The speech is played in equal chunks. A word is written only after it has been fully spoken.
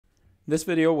This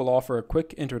video will offer a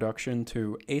quick introduction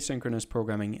to asynchronous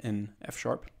programming in F#.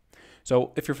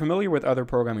 So if you're familiar with other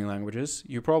programming languages,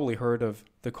 you probably heard of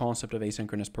the concept of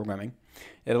asynchronous programming.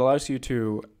 It allows you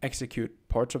to execute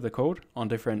parts of the code on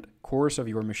different cores of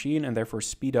your machine and therefore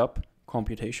speed up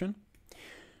computation.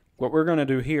 What we're going to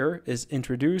do here is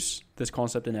introduce this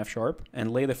concept in F#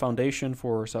 and lay the foundation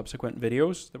for subsequent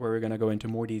videos where we're going to go into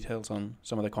more details on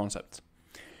some of the concepts.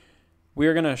 We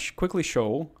are going to quickly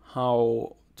show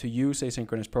how to use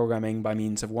asynchronous programming by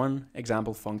means of one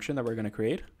example function that we're going to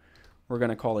create. We're going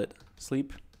to call it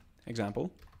sleep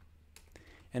example,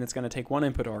 and it's going to take one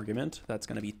input argument that's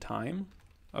going to be time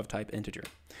of type integer.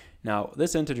 Now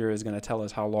this integer is going to tell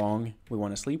us how long we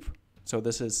want to sleep, so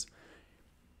this is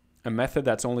a method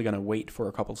that's only going to wait for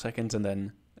a couple seconds and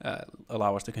then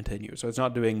allow us to continue. So it's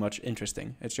not doing much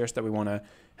interesting. It's just that we want to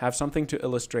have something to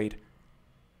illustrate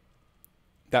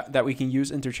that we can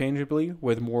use interchangeably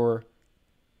with more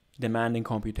demanding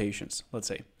computations, let's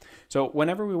say. So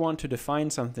whenever we want to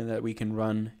define something that we can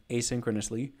run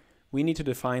asynchronously, we need to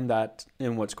define that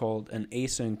in what's called an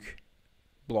async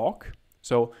block.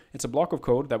 So it's a block of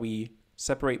code that we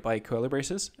separate by curly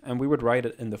braces, and we would write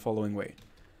it in the following way.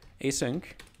 Async,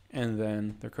 and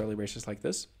then the curly braces like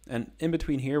this. And in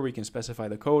between here, we can specify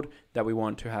the code that we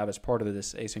want to have as part of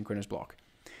this asynchronous block.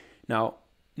 Now,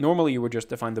 normally you would just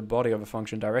define the body of a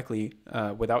function directly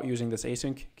without using this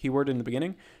async keyword in the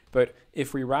beginning, but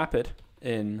if we wrap it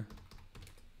in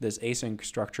this async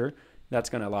structure, that's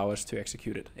going to allow us to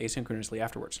execute it asynchronously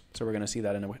afterwards. So we're going to see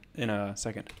that in a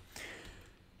second.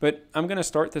 But I'm going to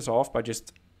start this off by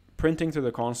just printing to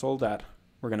the console that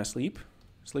we're going to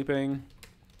sleeping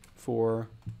for,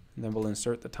 and then we'll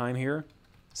insert the time here,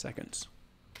 seconds,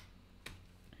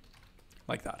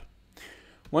 like that.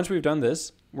 Once we've done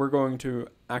this, we're going to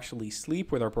actually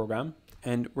sleep with our program,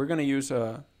 and we're going to use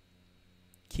a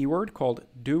keyword called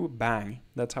do bang.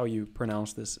 That's how you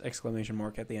pronounce this exclamation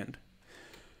mark at the end.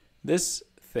 This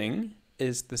thing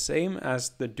is the same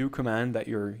as the do command that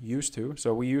you're used to.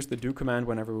 So we use the do command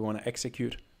whenever we want to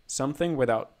execute something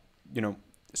without,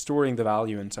 storing the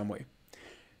value in some way.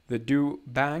 The do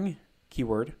bang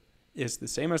keyword is the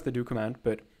same as the do command,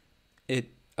 but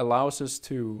it allows us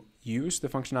to use the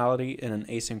functionality in an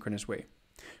asynchronous way.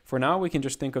 For now, we can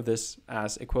just think of this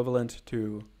as equivalent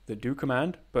to the do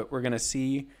command, but we're going to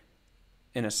see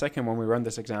in a second when we run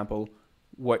this example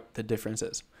what the difference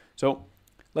is. So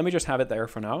let me just have it there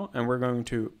for now, and we're going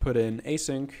to put in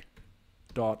async.sleep.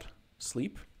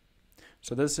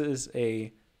 So this is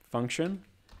a function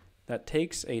that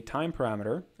takes a time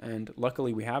parameter, and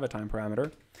luckily we have a time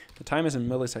parameter. The time is in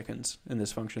milliseconds in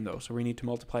this function though, so we need to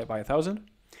multiply it by 1,000,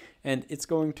 and it's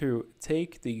going to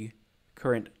take the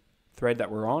current thread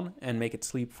that we're on and make it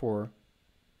sleep for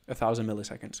 1,000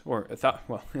 milliseconds, or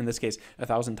well, in this case,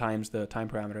 1,000 times the time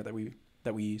parameter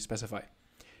that we specify.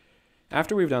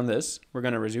 After we've done this, we're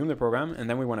going to resume the program, and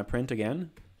then we want to print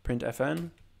again, print fn,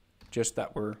 just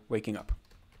that we're waking up.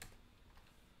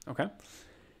 Okay,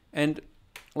 and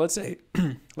let's say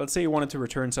you wanted to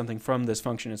return something from this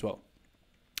function as well.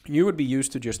 You would be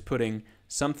used to just putting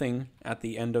something at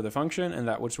the end of the function, and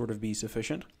that would sort of be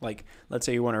sufficient. Like, let's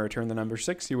say you want to return the number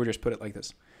 6, you would just put it like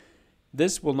this.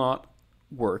 This will not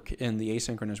work in the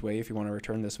asynchronous way if you want to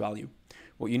return this value.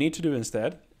 What you need to do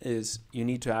instead is you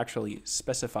need to actually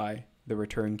specify the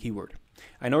return keyword.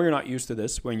 I know you're not used to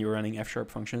this when you're running F#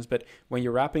 functions, but when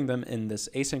you're wrapping them in this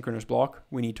asynchronous block,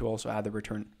 we need to also add the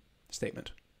return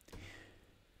statement.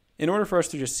 In order for us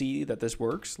to just see that this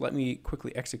works, let me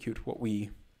quickly execute what we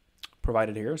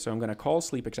provided here. So I'm going to call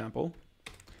sleep example,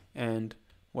 and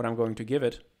what I'm going to give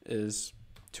it is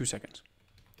 2 seconds.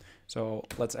 So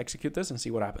let's execute this and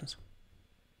see what happens.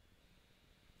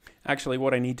 Actually,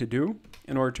 what I need to do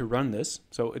in order to run this,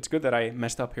 so it's good that I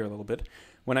messed up here a little bit.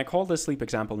 When I call this sleep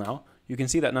example now, you can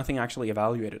see that nothing actually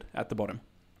evaluated at the bottom.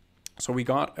 So we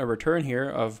got a return here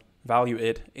of value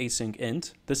it async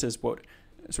int. This is what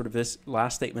sort of this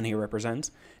last statement here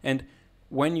represents. And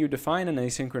when you define an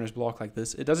asynchronous block like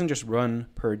this, it doesn't just run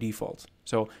per default.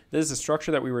 So this is a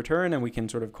structure that we return, and we can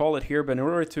sort of call it here, but in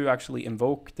order to actually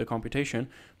invoke the computation,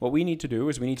 what we need to do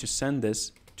is we need to send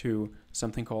this to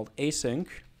something called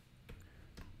async.run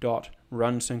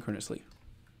synchronously,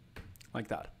 like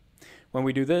that. When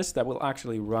we do this, that will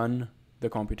actually run the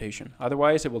computation.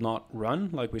 Otherwise, it will not run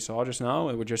like we saw just now.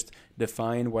 It would just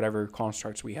define whatever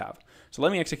constructs we have. So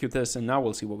let me execute this, and now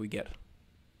we'll see what we get.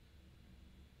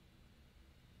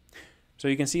 So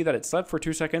you can see that it slept for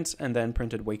 2 seconds and then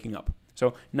printed waking up.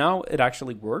 So now it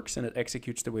actually works, and it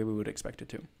executes the way we would expect it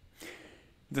to.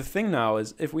 The thing now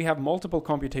is, if we have multiple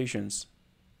computations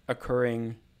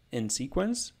occurring in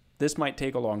sequence, this might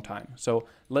take a long time. So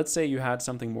let's say you had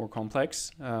something more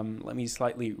complex. Let me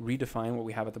slightly redefine what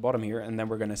we have at the bottom here, and then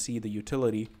we're going to see the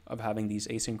utility of having these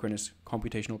asynchronous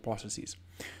computational processes.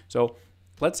 So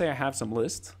let's say I have some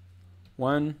list,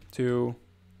 1, 2,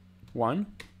 1,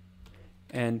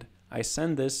 and I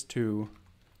send this to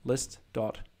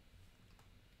list.map,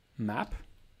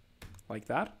 like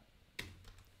that.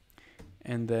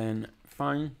 And then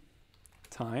find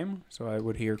time. So I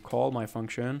would here call my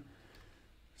function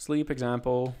sleep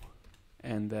example,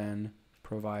 and then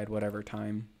provide whatever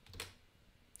time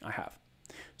I have.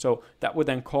 So that would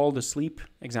then call the sleep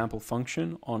example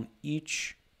function on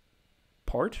each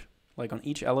part, like on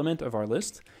each element of our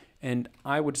list. And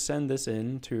I would send this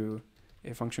in to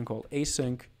a function called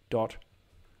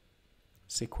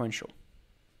async.sequential.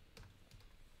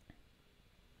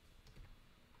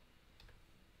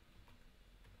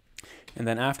 And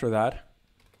then after that,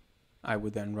 I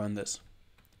would then run this.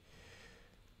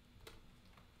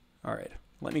 All right,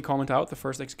 let me comment out the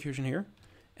first execution here.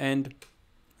 And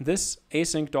this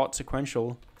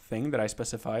async.sequential thing that I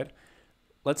specified,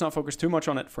 let's not focus too much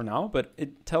on it for now, but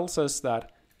it tells us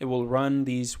that it will run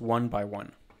these one by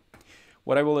one.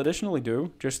 What I will additionally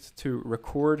do, just to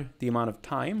record the amount of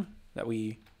time that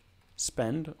we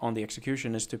spend on the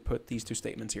execution, is to put these two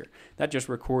statements here. That just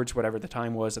records whatever the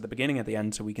time was at the beginning and at the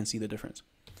end, so we can see the difference.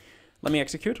 Let me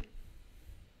execute.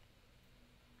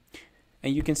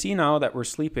 And you can see now that we're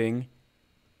sleeping,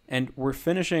 and we're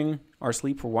finishing our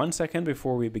sleep for 1 second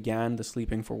before we began the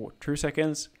sleeping for 2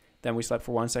 seconds. Then we slept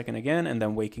for 1 second again, and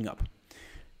then waking up.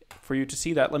 For you to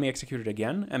see that, let me execute it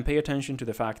again, and pay attention to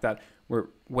the fact that we're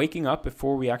waking up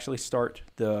before we actually start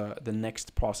the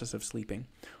next process of sleeping.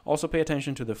 Also pay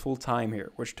attention to the full time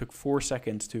here, which took 4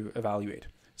 seconds to evaluate.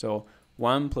 So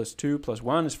 1 plus 2 plus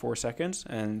 1 is 4 seconds,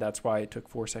 and that's why it took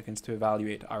 4 seconds to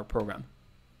evaluate our program.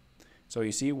 So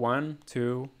you see 1,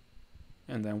 2,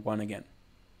 and then 1 again.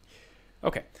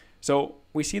 Okay, so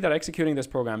we see that executing this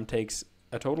program takes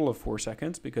a total of 4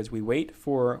 seconds because we wait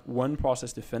for one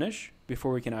process to finish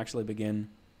before we can actually begin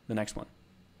the next one.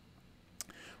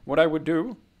 What I would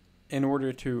do in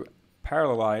order to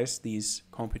parallelize these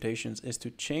computations is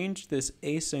to change this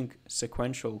async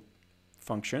sequential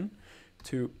function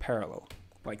to parallel,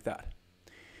 like that.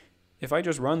 If I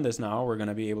just run this now, we're going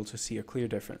to be able to see a clear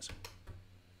difference.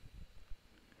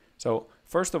 So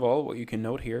first of all, what you can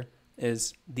note here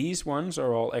is these ones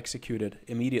are all executed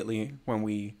immediately when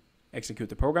we execute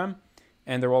the program,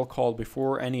 and they're all called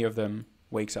before any of them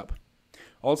wakes up.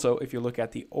 Also, if you look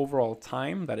at the overall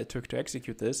time that it took to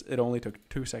execute this, it only took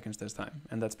 2 seconds this time,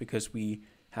 and that's because we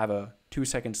have a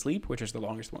 2-second sleep, which is the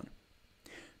longest one.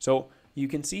 So you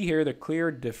can see here the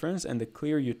clear difference and the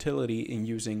clear utility in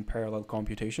using parallel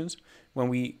computations. When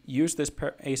we use this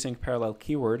async parallel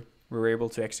keyword, we were able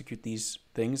to execute these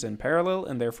things in parallel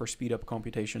and therefore speed up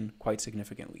computation quite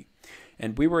significantly.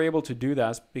 And we were able to do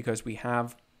that because we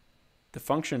have the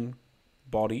function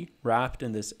body wrapped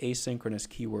in this asynchronous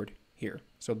keyword here.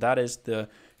 So that is the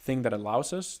thing that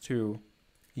allows us to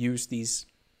use these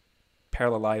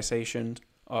parallelization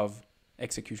of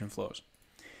execution flows.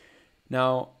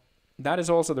 Now, that is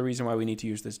also the reason why we need to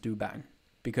use this do bang,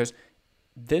 because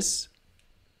this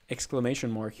exclamation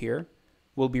mark here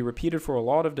will be repeated for a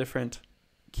lot of different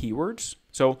keywords.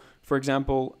 So, for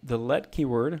example, the let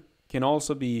keyword can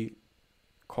also be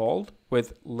called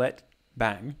with let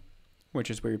bang,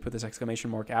 which is where you put this exclamation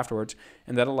mark afterwards,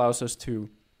 and that allows us to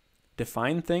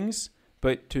define things,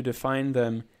 but to define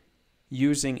them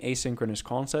using asynchronous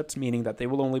concepts, meaning that they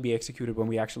will only be executed when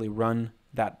we actually run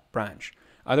that branch.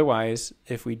 Otherwise,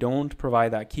 if we don't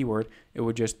provide that keyword, it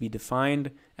would just be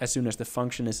defined as soon as the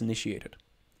function is initiated.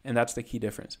 And that's the key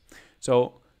difference.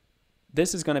 So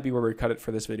this is going to be where we cut it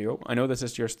for this video. I know this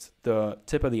is just the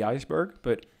tip of the iceberg,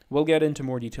 but we'll get into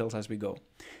more details as we go.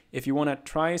 If you want to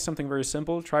try something very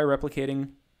simple, try replicating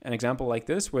an example like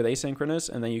this with asynchronous,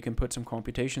 and then you can put some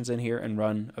computations in here and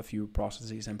run a few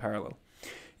processes in parallel.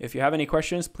 If you have any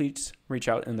questions, please reach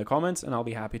out in the comments and I'll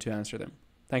be happy to answer them.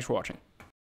 Thanks for watching.